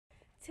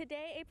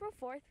Today, April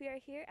 4th, we are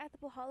here at the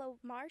Pohala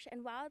Marsh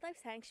and Wildlife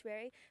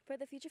Sanctuary for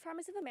the Future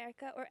Farmers of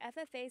America, or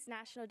FFA's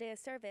National Day of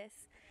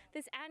Service.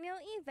 This annual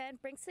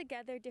event brings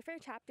together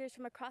different chapters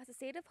from across the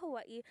state of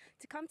Hawaii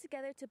to come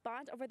together to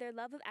bond over their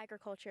love of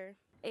agriculture.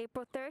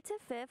 April 3rd to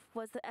 5th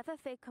was the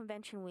FFA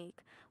Convention Week,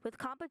 with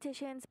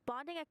competitions,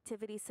 bonding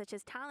activities such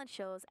as talent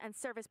shows, and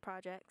service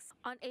projects.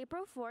 On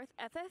April 4th,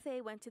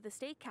 FFA went to the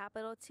state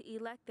capitol to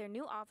elect their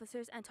new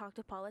officers and talk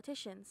to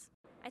politicians.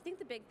 I think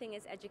the big thing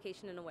is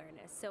education and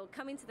awareness. So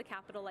coming to the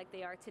Capitol like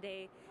they are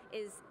today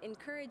is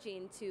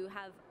encouraging to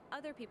have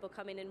other people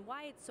come in and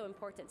why it's so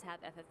important to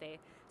have FFA.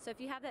 So if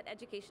you have that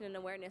education and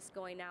awareness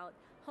going out,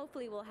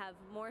 hopefully we'll have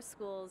more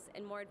schools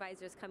and more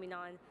advisors coming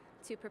on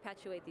to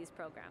perpetuate these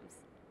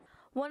programs.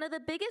 One of the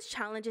biggest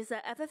challenges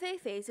that FFA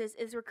faces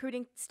is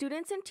recruiting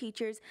students and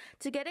teachers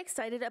to get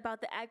excited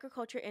about the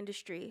agriculture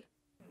industry.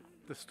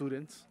 The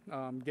students,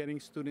 getting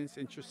students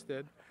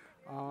interested,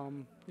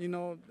 and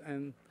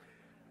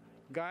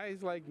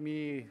guys like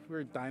me,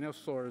 we're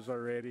dinosaurs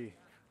already.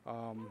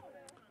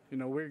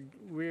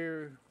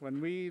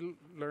 When we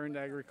learned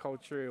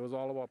agriculture, it was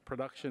all about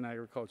production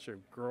agriculture,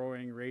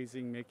 growing,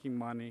 raising, making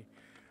money.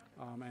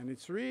 And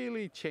it's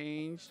really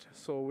changed.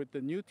 So with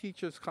the new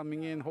teachers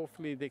coming in,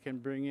 hopefully they can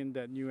bring in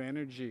that new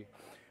energy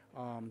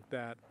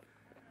that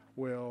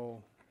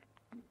will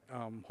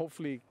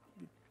hopefully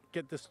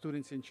get the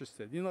students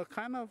interested. They're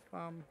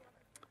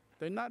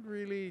not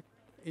really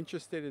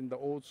interested in the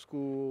old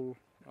school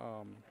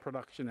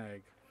production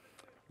ag,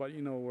 but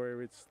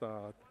where it's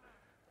the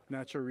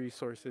natural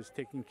resources,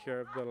 taking care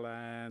of the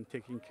land,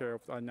 taking care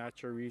of our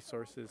natural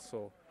resources.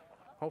 So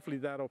hopefully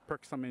that'll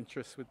perk some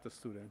interest with the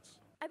students.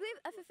 I believe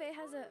FFA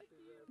has a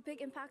big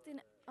impact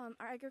in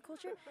our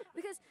agriculture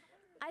because,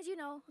 as you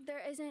know, there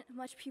isn't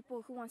much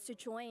people who wants to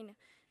join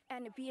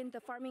and be in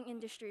the farming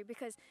industry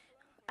because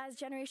as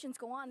generations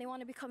go on, they want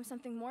to become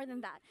something more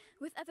than that.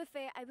 With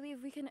FFA, I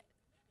believe we can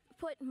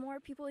put more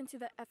people into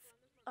the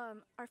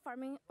our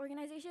farming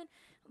organization.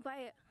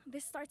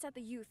 This starts at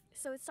the youth,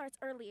 so it starts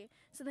early,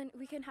 so then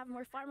we can have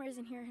more farmers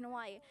in here in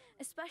Hawaii,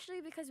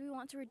 especially because we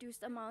want to reduce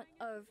the amount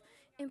of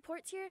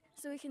imports here,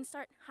 so we can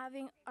start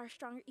having our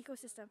stronger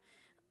ecosystem,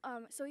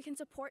 so we can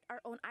support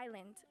our own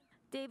island.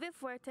 David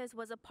Fuertes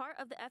was a part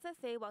of the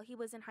FFA while he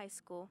was in high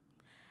school.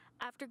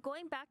 After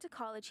going back to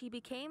college, he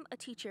became a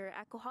teacher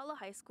at Kohala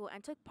High School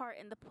and took part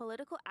in the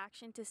political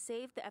action to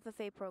save the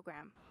FFA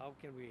program. How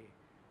can we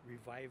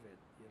revive it,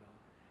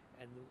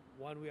 And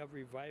one way of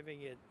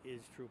reviving it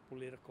is through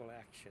political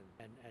action.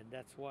 And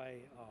that's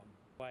why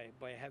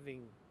by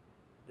having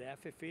the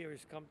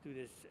FFAers come to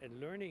this and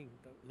learning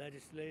the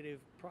legislative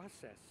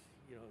process,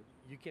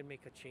 you can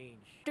make a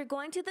change. After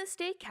going to the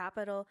state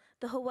capitol,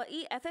 the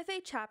Hawaii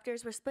FFA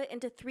chapters were split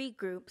into 3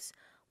 groups.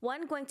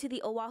 One going to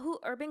the Oahu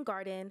Urban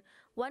Garden,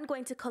 one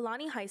going to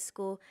Kalani High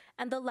School,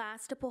 and the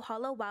last to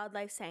Pohala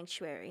Wildlife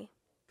Sanctuary.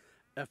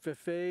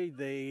 FFA,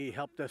 they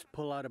helped us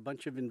pull out a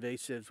bunch of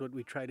invasives. What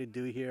we try to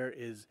do here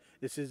is,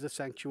 this is a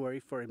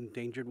sanctuary for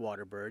endangered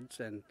water birds,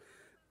 and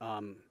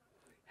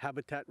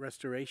habitat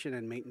restoration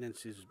and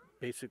maintenance is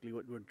basically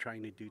what we're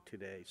trying to do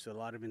today. So a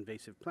lot of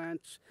invasive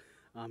plants,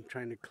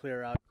 trying to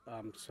clear out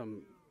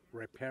some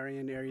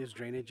riparian areas,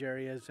 drainage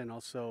areas, and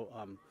also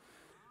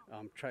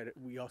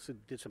we also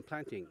did some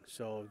planting.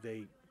 So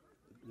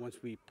once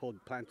we pulled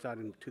plants out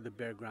into the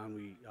bare ground,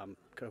 we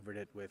covered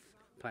it with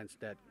plants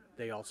that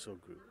they also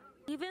grew.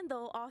 Even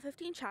though all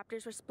 15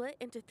 chapters were split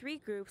into 3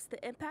 groups, the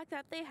impact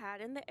that they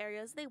had in the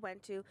areas they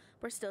went to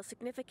were still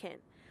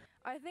significant.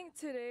 I think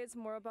today it's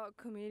more about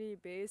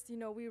community-based.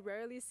 We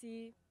rarely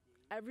see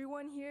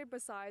everyone here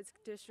besides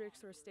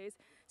districts or states.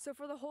 So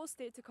for the whole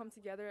state to come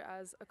together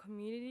as a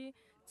community,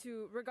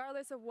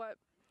 regardless of what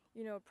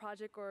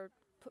project or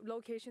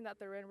location that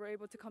they're in, we're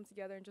able to come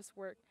together and just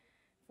work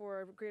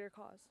for a greater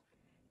cause.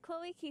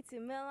 Chloe Kitsu,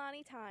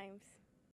 Mililani Times.